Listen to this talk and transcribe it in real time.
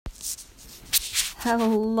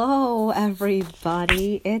Hello,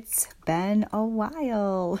 everybody. It's been a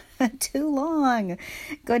while. Too long.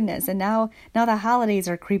 Goodness. And now the holidays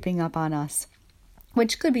are creeping up on us,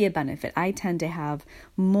 which could be a benefit. I tend to have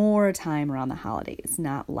more time around the holidays,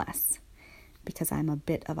 not less, because I'm a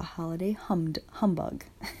bit of a holiday humbug.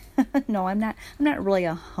 No, I'm not really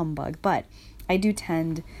a humbug, but I do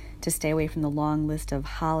tend to stay away from the long list of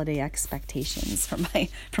holiday expectations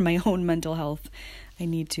for my own mental health. I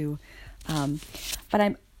need to.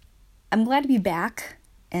 But I'm glad to be back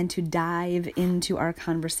and to dive into our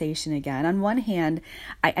conversation again. On one hand,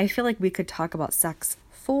 I feel like we could talk about sex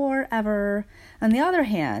forever. On the other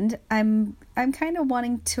hand, I'm kind of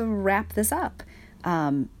wanting to wrap this up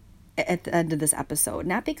at the end of this episode.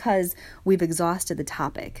 Not because we've exhausted the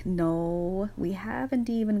topic. No, we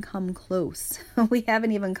haven't even come close. We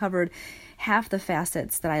haven't even covered half the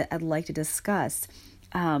facets that I'd like to discuss.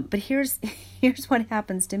 But here's what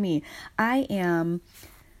happens to me. I am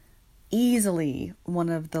easily one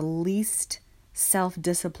of the least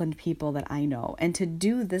self-disciplined people that I know. And to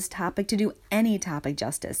do this topic, to do any topic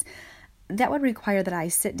justice, that would require that I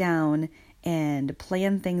sit down and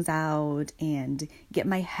plan things out and get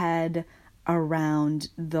my head around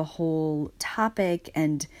the whole topic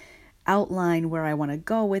and outline where I want to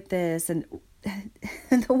go with this. And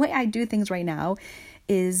the way I do things right now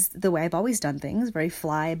is the way I've always done things, very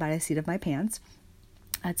fly by the seat of my pants.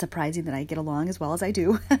 It's surprising that I get along as well as I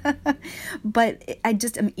do. But I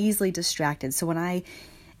just am easily distracted. So when I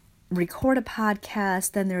record a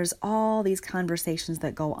podcast, then there's all these conversations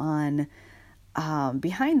that go on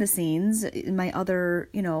behind the scenes in my other,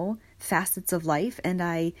 facets of life. And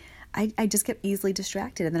I just get easily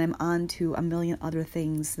distracted. And then I'm on to a million other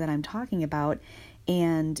things that I'm talking about.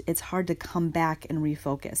 And it's hard to come back and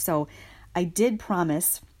refocus. So I did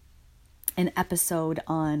promise an episode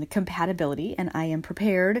on compatibility, and I am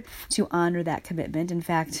prepared to honor that commitment. In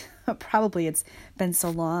fact, probably it's been so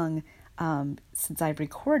long since I've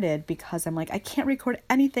recorded because I'm like, I can't record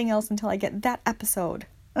anything else until I get that episode.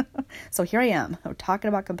 So here I am, talking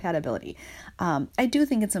about compatibility. I do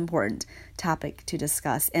think it's an important topic to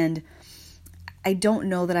discuss, and I don't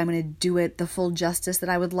know that I'm going to do it the full justice that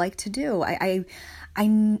I would like to do.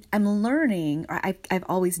 I'm learning, or I've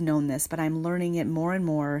always known this, but I'm learning it more and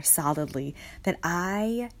more solidly that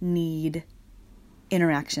I need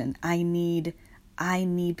interaction. I need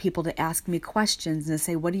people to ask me questions and to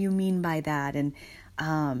say, what do you mean by that? And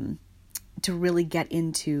to really get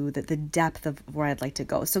into the depth of where I'd like to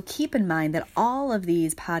go. So keep in mind that all of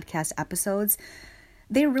these podcast episodes,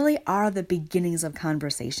 they really are the beginnings of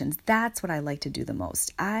conversations. That's what I like to do the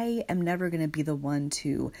most. I am never going to be the one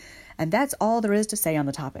to, and that's all there is to say on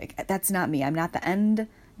the topic. That's not me. I'm not the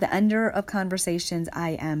ender of conversations.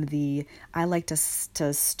 I like to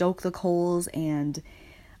stoke the coals and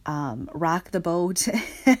rock the boat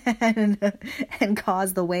and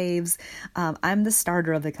cause the waves. I'm the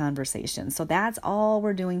starter of the conversation. So that's all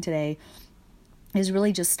we're doing today, is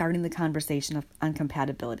really just starting the conversation on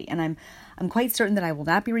compatibility. And I'm quite certain that I will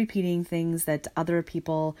not be repeating things that other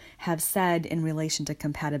people have said in relation to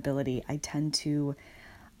compatibility. I tend to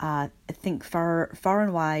think far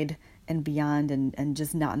and wide and beyond and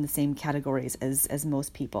just not in the same categories as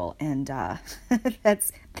most people. And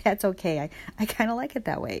that's okay. I kind of like it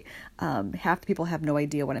that way. Half the people have no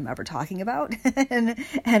idea what I'm ever talking about. and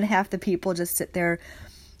half the people just sit there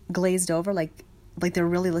glazed over like they're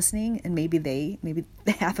really listening, and maybe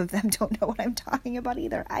half of them don't know what I'm talking about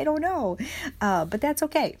either. I don't know. But that's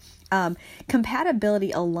okay.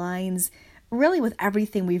 Compatibility aligns really with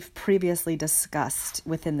everything we've previously discussed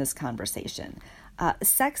within this conversation.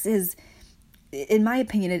 Sex is, in my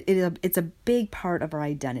opinion, it's a big part of our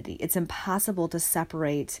identity. It's impossible to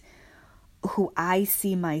separate who I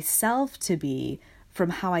see myself to be from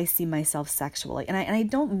how I see myself sexually. And I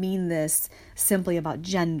don't mean this simply about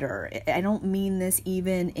gender. I don't mean this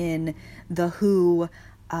even in the who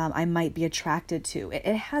I might be attracted to. It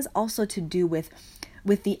has also to do with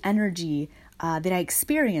the energy that I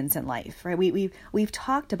experience in life, right? We've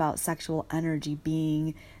talked about sexual energy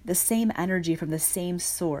being the same energy from the same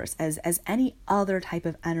source as any other type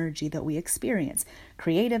of energy that we experience.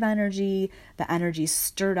 Creative energy, the energy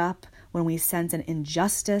stirred up when we sense an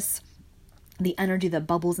injustice, the energy that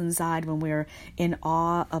bubbles inside when we're in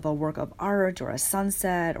awe of a work of art or a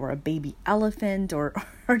sunset or a baby elephant or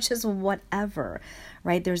just whatever,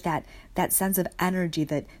 right? There's that sense of energy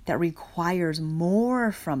that requires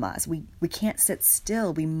more from us. We can't sit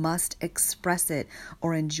still. We must express it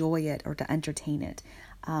or enjoy it or to entertain it.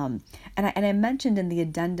 And I mentioned in the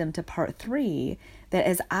addendum to part 3 that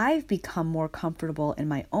as I've become more comfortable in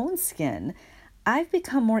my own skin, I've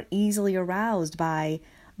become more easily aroused by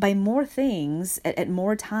by more things at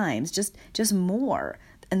more times, just more.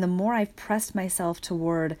 And the more I've pressed myself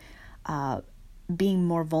toward being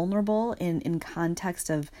more vulnerable in context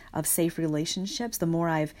of safe relationships, the more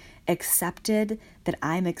I've accepted that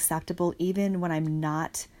I'm acceptable even when I'm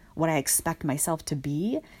not what I expect myself to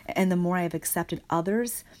be, and the more I've accepted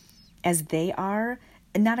others as they are,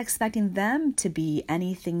 and not expecting them to be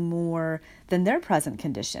anything more than their present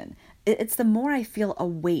condition. It's the more I feel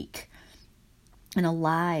awake and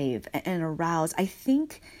alive and aroused. I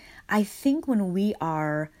think when we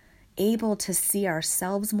are able to see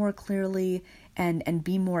ourselves more clearly and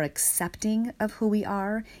be more accepting of who we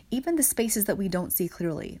are, even the spaces that we don't see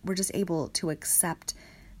clearly, we're just able to accept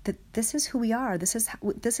that this is who we are. This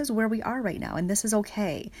is where we are right now, and this is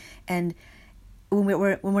okay. And when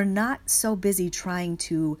we're not so busy trying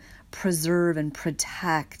to preserve and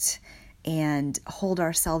protect and hold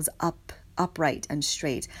ourselves upright and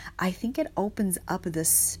straight, I think it opens up this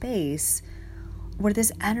space where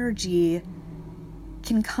this energy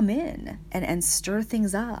can come in and stir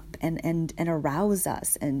things up and arouse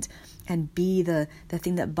us and be the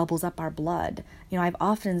thing that bubbles up our blood. I've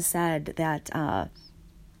often said that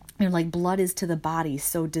like blood is to the body,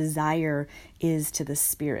 so desire is to the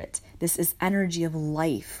spirit. This is energy of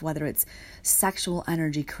life, whether it's sexual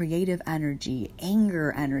energy, creative energy,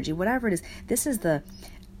 anger energy, whatever it is.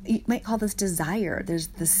 You might call this desire. There's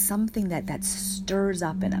something that stirs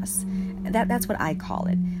up in us. That's what I call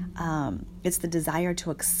it. It's the desire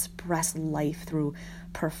to express life through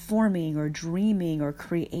performing or dreaming or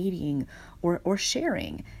creating or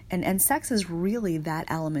sharing. And sex is really that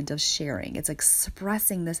element of sharing. It's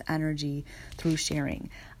expressing this energy through sharing.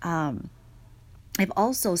 I've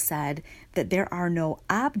also said that there are no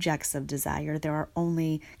objects of desire. There are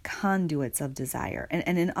only conduits of desire.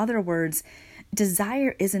 And in other words,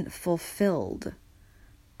 desire isn't fulfilled,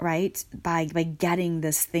 right, by getting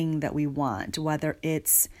this thing that we want, whether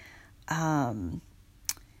it's,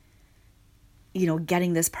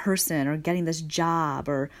 getting this person or getting this job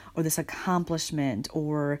or this accomplishment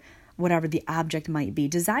or whatever the object might be.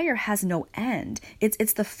 Desire has no end.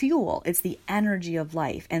 It's the fuel. It's the energy of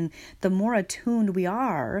life. And the more attuned we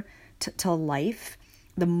are to life,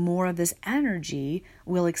 the more of this energy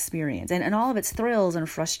we'll experience. And all of its thrills and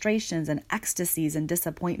frustrations and ecstasies and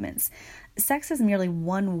disappointments. Sex is merely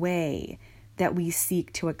one way that we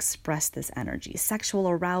seek to express this energy. Sexual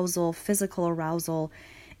arousal, physical arousal,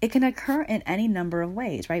 it can occur in any number of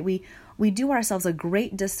ways, right? We do ourselves a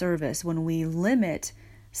great disservice when we limit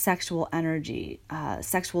sexual energy,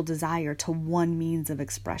 sexual desire to one means of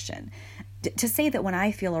expression. To say that when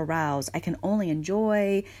I feel aroused, I can only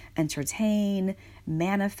enjoy, entertain,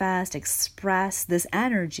 manifest, express this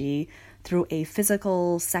energy through a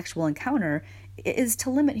physical sexual encounter is to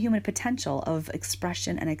limit human potential of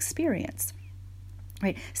expression and experience.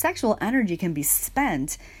 Right? Sexual energy can be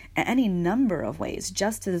spent in any number of ways,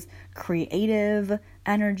 just as creative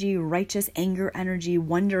energy, righteous anger energy,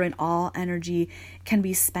 wonder and awe energy can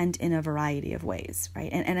be spent in a variety of ways,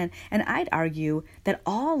 right? And I'd argue that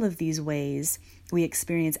all of these ways we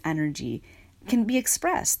experience energy can be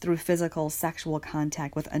expressed through physical, sexual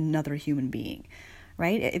contact with another human being,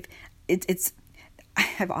 right?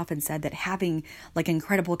 I've often said that having like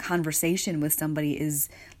incredible conversation with somebody is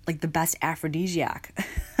like the best aphrodisiac.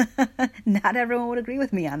 Not everyone would agree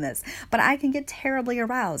with me on this, but I can get terribly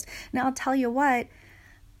aroused. Now, I'll tell you what,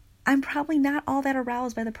 I'm probably not all that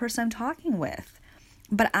aroused by the person I'm talking with,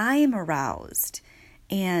 but I am aroused.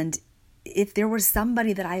 And if there was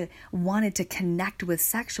somebody that I wanted to connect with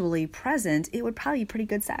sexually present, it would probably be pretty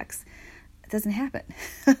good sex. Doesn't happen.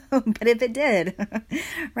 But if it did,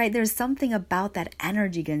 right, there's something about that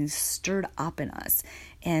energy getting stirred up in us.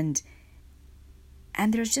 And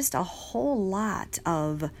there's just a whole lot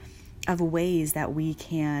of ways that we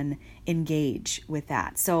can engage with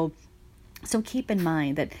that. So keep in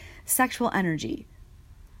mind that sexual energy,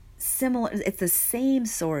 similar, it's the same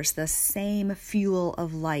source, the same fuel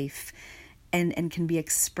of life, and can be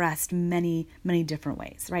expressed many, many different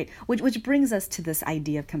ways, right? Which brings us to this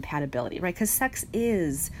idea of compatibility, right? Because sex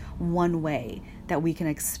is one way that we can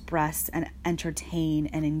express and entertain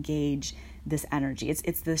and engage this energy.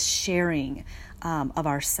 It's the sharing of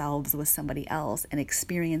ourselves with somebody else and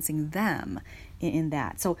experiencing them in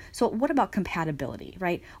that. So what about compatibility,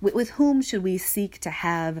 right? With whom should we seek to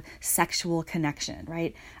have sexual connection,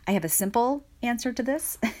 right? I have a simple answer to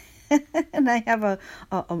this. And I have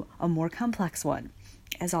a more complex one,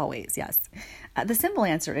 as always, yes. The simple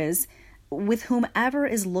answer is with whomever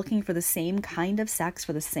is looking for the same kind of sex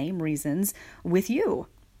for the same reasons with you.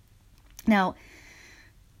 Now,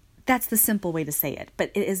 that's the simple way to say it, but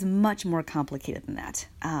it is much more complicated than that.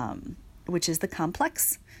 which is the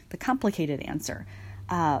complicated answer.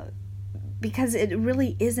 Because it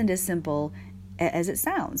really isn't as simple as it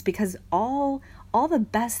sounds, because all the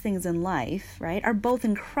best things in life, right, are both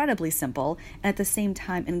incredibly simple and at the same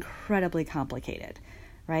time incredibly complicated,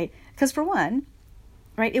 right? Because for one,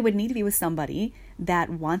 right, it would need to be with somebody that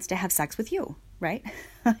wants to have sex with you, right?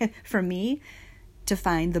 For me to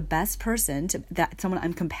find the best person, that someone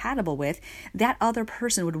I'm compatible with, that other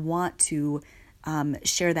person would want to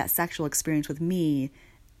share that sexual experience with me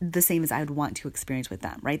the same as I would want to experience with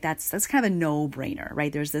them, right? That's kind of a no-brainer,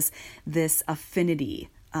 right? There's this affinity,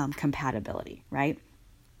 compatibility, right?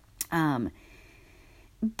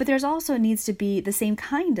 But there's also needs to be the same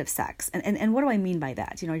kind of sex. And what do I mean by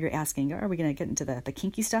that? You're asking, are we going to get into the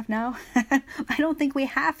kinky stuff now? I don't think we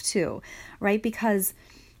have to, right? Because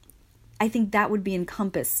I think that would be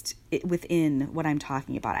encompassed within what I'm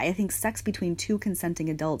talking about. I think sex between two consenting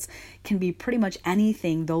adults can be pretty much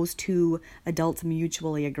anything those two adults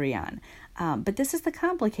mutually agree on. But this is the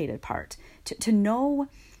complicated part. To know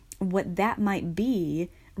what that might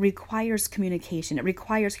be requires communication. It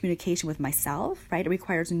requires communication with myself, right? It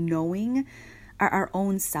requires knowing our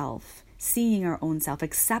own self, seeing our own self,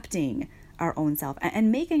 accepting our own self,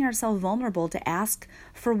 and making ourselves vulnerable to ask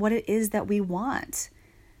for what it is that we want.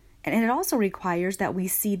 And it also requires that we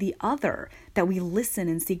see the other, that we listen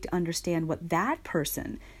and seek to understand what that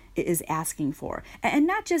person is asking for. And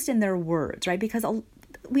not just in their words, right? Because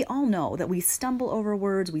we all know that we stumble over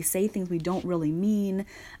words, we say things we don't really mean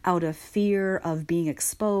out of fear of being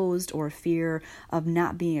exposed or fear of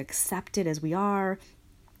not being accepted as we are,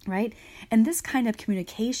 right? And this kind of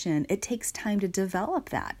communication, it takes time to develop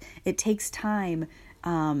that. It takes time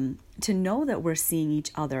to know that we're seeing each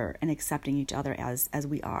other and accepting each other as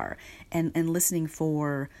we are, and listening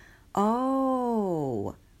for,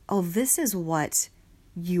 oh, this is what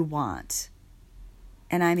you want.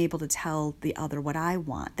 And I'm able to tell the other what I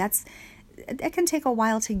want. It can take a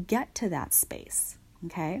while to get to that space.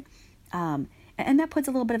 Okay. And that puts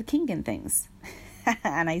a little bit of kink in things.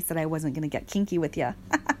 And I said I wasn't going to get kinky with you.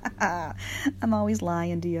 I'm always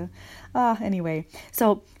lying to you. Anyway,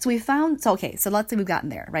 so let's say we've gotten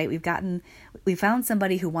there, right? We found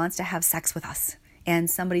somebody who wants to have sex with us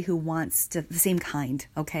and somebody who wants the same kind.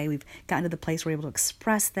 Okay. We've gotten to the place where we're able to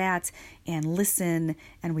express that and listen,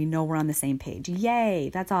 and we know we're on the same page.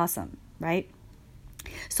 Yay. That's awesome. Right?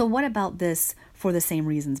 So what about this for the same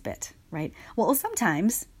reasons bit, right? Well,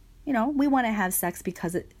 sometimes, we want to have sex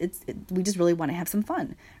because we just really want to have some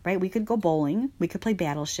fun, right? We could go bowling, we could play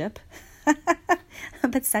Battleship,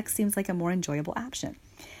 but sex seems like a more enjoyable option.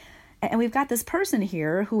 And we've got this person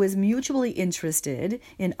here who is mutually interested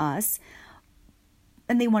in us,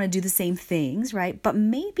 and they want to do the same things, right? But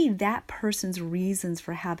maybe that person's reasons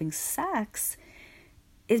for having sex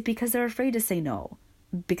is because they're afraid to say no,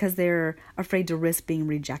 because they're afraid to risk being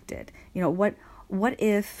rejected. What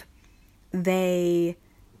if they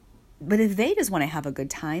just want to have a good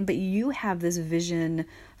time, but you have this vision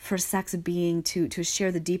for sex being to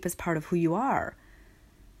share the deepest part of who you are?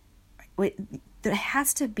 There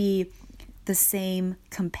has to be the same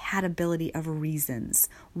compatibility of reasons.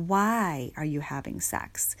 Why are you having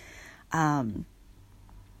sex? Even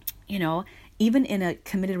in a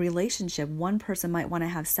committed relationship, one person might want to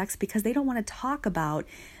have sex because they don't want to talk about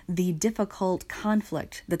the difficult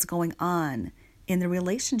conflict that's going on in the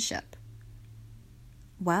relationship.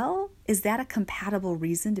 Well, is that a compatible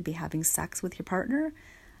reason to be having sex with your partner?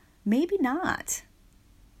 Maybe not.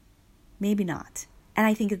 Maybe not. And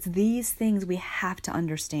I think it's these things we have to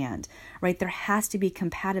understand, right? There has to be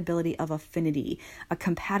compatibility of affinity, a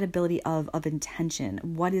compatibility of intention.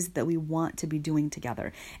 What is it that we want to be doing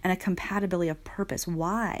together? And a compatibility of purpose.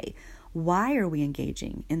 Why? Why are we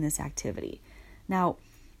engaging in this activity? Now,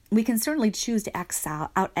 we can certainly choose to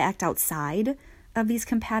act outside of these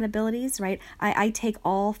compatibilities, right? I take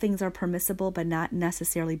all things are permissible but not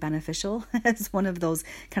necessarily beneficial as one of those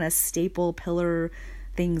kind of staple pillar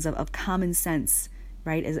things of common sense,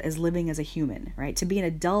 right? As living as a human, right? To be an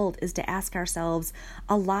adult is to ask ourselves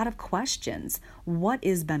a lot of questions. What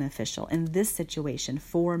is beneficial in this situation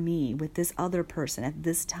for me with this other person at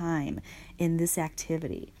this time in this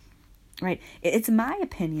activity, right? It's my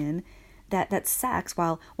opinion that sex,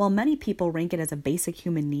 while many people rank it as a basic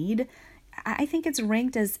human need, I think it's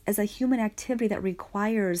ranked as a human activity that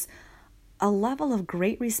requires a level of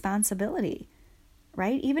great responsibility,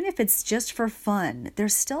 right? Even if it's just for fun,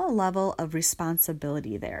 there's still a level of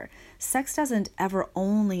responsibility there. Sex doesn't ever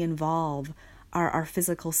only involve our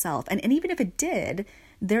physical self. And even if it did,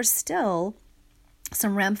 there's still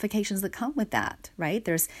some ramifications that come with that, right?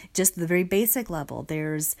 There's just the very basic level.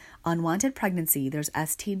 There's unwanted pregnancy, there's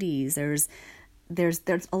STDs,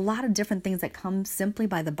 there's a lot of different things that come simply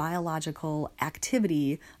by the biological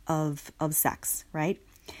activity of sex, right?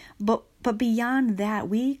 But beyond that,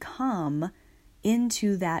 we come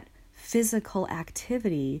into that physical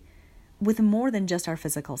activity with more than just our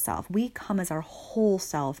physical self. We come as our whole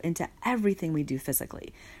self into everything we do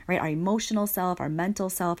physically, right? Our emotional self, our mental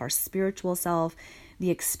self, our spiritual self,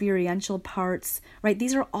 the experiential parts, right?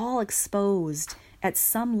 These are all exposed at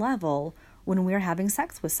some level when we're having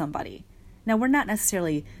sex with somebody. Now, we're not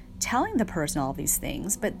necessarily telling the person all these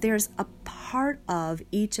things, but there's a part of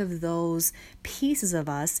each of those pieces of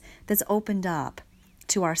us that's opened up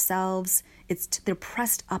to ourselves. They're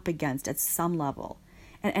pressed up against at some level.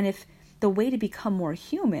 And if the way to become more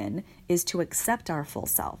human is to accept our full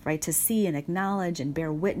self, right? To see and acknowledge and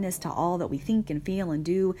bear witness to all that we think and feel and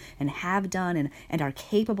do and have done and are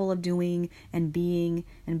capable of doing and being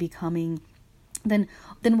and becoming, then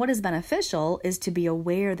what is beneficial is to be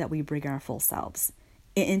aware that we bring our full selves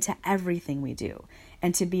into everything we do,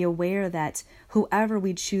 and to be aware that whoever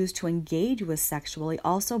we choose to engage with sexually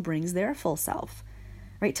also brings their full self,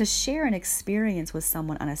 right? To share an experience with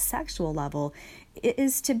someone on a sexual level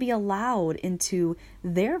is to be allowed into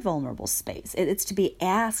their vulnerable space. It's to be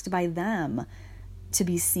asked by them to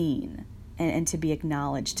be seen and to be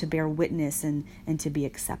acknowledged, to bear witness and to be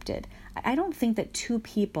accepted. I don't think that two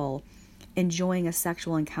people enjoying a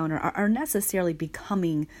sexual encounter are necessarily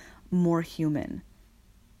becoming more human.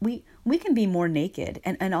 We can be more naked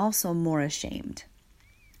and also more ashamed.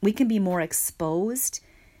 We can be more exposed,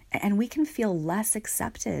 and we can feel less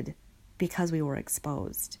accepted because we were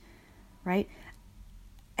exposed, right?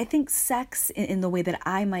 I think sex, in the way that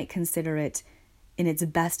I might consider it in its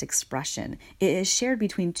best expression, it is shared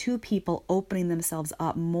between two people opening themselves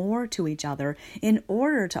up more to each other in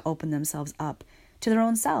order to open themselves up to their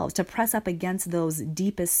own selves, to press up against those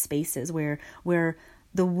deepest spaces where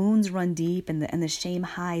the wounds run deep and the shame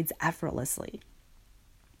hides effortlessly,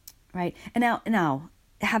 right? And now,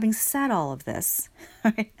 having said all of this,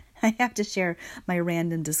 right, I have to share my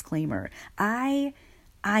random disclaimer. I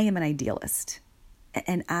am an idealist,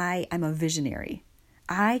 and I'm a visionary.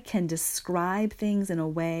 I can describe things in a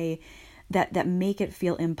way that make it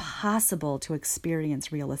feel impossible to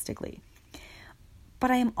experience realistically.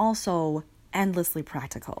 But I am also endlessly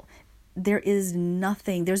practical. There's no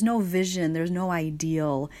vision, there's no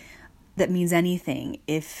ideal that means anything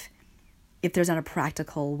if there's not a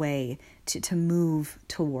practical way to move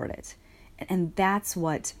toward it. And that's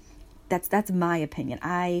my opinion.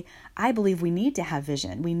 I believe we need to have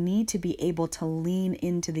vision. We need to be able to lean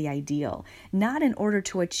into the ideal, not in order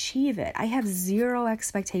to achieve it. I have zero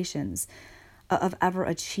expectations of ever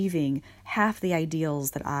achieving half the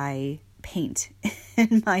ideals that I paint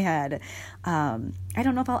in my head. I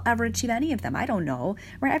don't know if I'll ever achieve any of them. I don't know,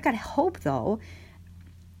 right? I've got hope though,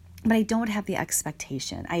 but I don't have the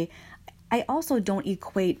expectation. I also don't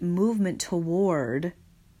equate movement toward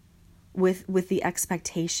with the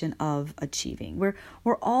expectation of achieving.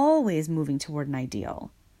 We're always moving toward an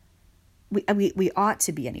ideal. We ought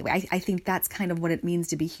to be anyway. I think that's kind of what it means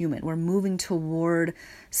to be human. We're moving toward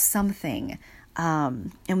something,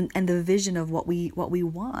 and the vision of what we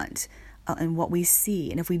want. And what we see.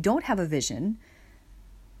 And if we don't have a vision,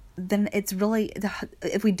 then it's really,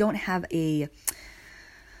 if we don't have a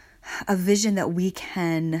vision that we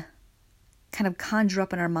can kind of conjure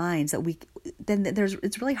up in our minds, then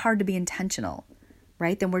it's really hard to be intentional,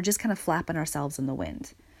 right? Then we're just kind of flapping ourselves in the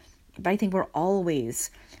wind. But I think we're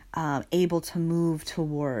always able to move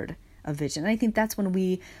toward a vision. And I think that's when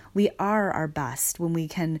we are our best, when we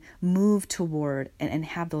can move toward and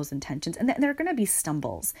have those intentions. And there are going to be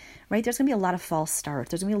stumbles, right? There's going to be a lot of false starts.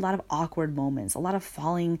 There's going to be a lot of awkward moments, a lot of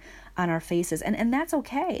falling on our faces. And that's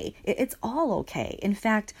okay. It's all okay. In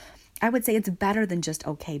fact, I would say it's better than just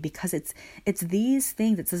okay, because it's these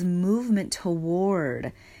things, it's this movement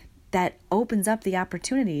toward that opens up the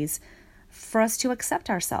opportunities for us to accept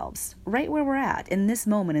ourselves right where we're at in this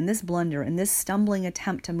moment, in this blunder, in this stumbling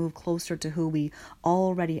attempt to move closer to who we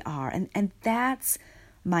already are. And that's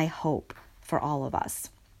my hope for all of us,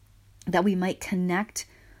 that we might connect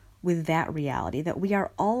with that reality, that we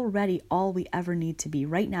are already all we ever need to be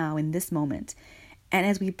right now in this moment. And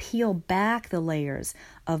as we peel back the layers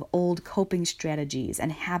of old coping strategies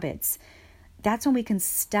and habits, that's when we can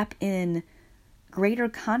step in greater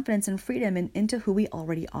confidence and freedom into who we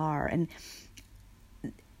already are. And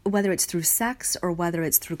whether it's through sex, or whether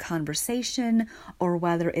it's through conversation, or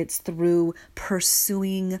whether it's through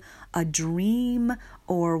pursuing a dream,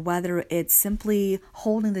 or whether it's simply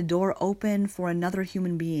holding the door open for another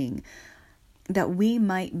human being, that we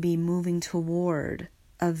might be moving toward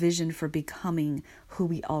a vision for becoming who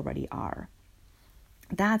we already are.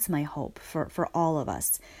 That's my hope for all of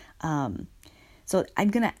us. So I'm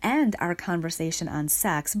going to end our conversation on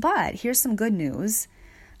sex, but here's some good news.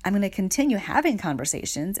 I'm going to continue having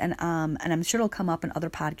conversations, and I'm sure it'll come up in other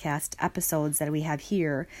podcast episodes that we have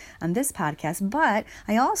here on this podcast. But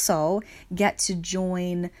I also get to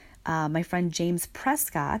join my friend James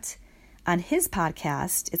Prescott on his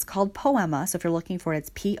podcast. It's called Poema. So if you're looking for it,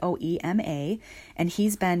 it's Poema. And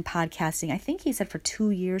he's been podcasting, I think he said for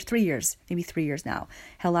 3 years, maybe 3 years now.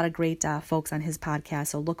 Had a lot of great folks on his podcast.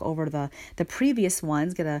 So look over the previous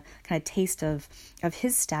ones, get a kind of taste of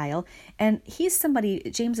his style. And he's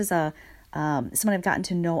James is someone I've gotten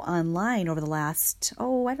to know online over the last,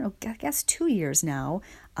 I guess 2 years now,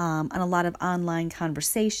 on a lot of online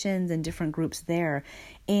conversations and different groups there.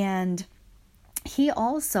 And he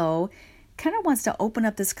also kind of wants to open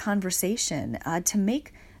up this conversation to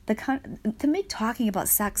make talking about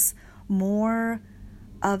sex more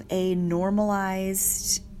of a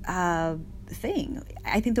normalized thing.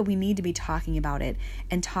 I think that we need to be talking about it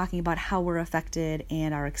and talking about how we're affected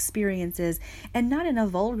and our experiences, and not in a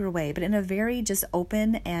vulgar way, but in a very just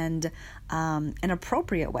open and an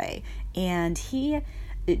appropriate way. And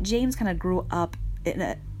James kind of grew up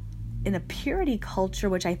in a purity culture,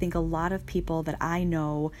 which I think a lot of people that I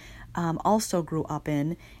know also grew up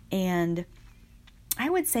in. And I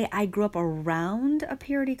would say I grew up around a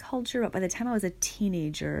purity culture, but by the time I was a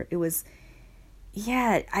teenager, it was,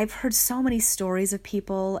 I've heard so many stories of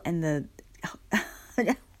people and the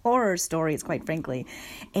horror stories, quite frankly.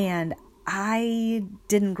 And I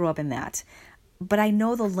didn't grow up in that. But I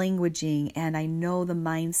know the languaging and I know the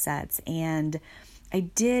mindsets, and I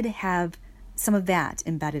did have some of that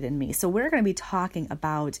embedded in me. So we're going to be talking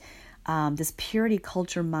about this purity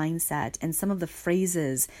culture mindset and some of the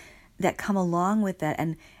phrases that come along with it,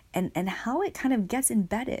 and how it kind of gets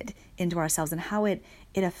embedded into ourselves, and how it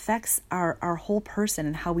affects our whole person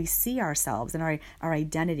and how we see ourselves and our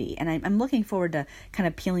identity. And I'm looking forward to kind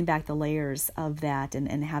of peeling back the layers of that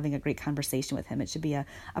and having a great conversation with him. It should be a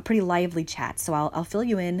pretty lively chat. So I'll fill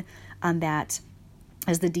you in on that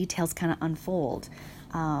as the details kind of unfold.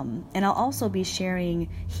 And I'll also be sharing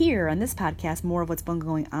here on this podcast more of what's been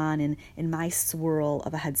going on in my swirl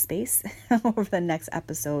of a headspace over the next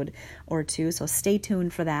episode or two. So stay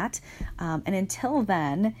tuned for that. And until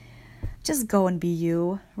then, just go and be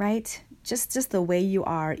you, right? Just the way you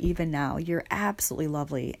are even now. You're absolutely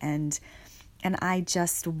lovely. And I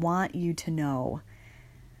just want you to know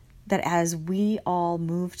that as we all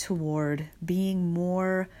move toward being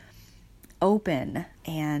more open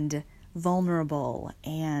and vulnerable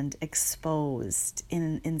and exposed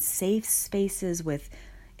in safe spaces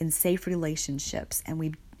in safe relationships, and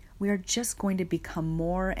we are just going to become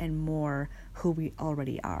more and more who we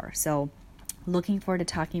already are. So looking forward to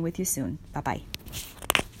talking with you soon. Bye-bye.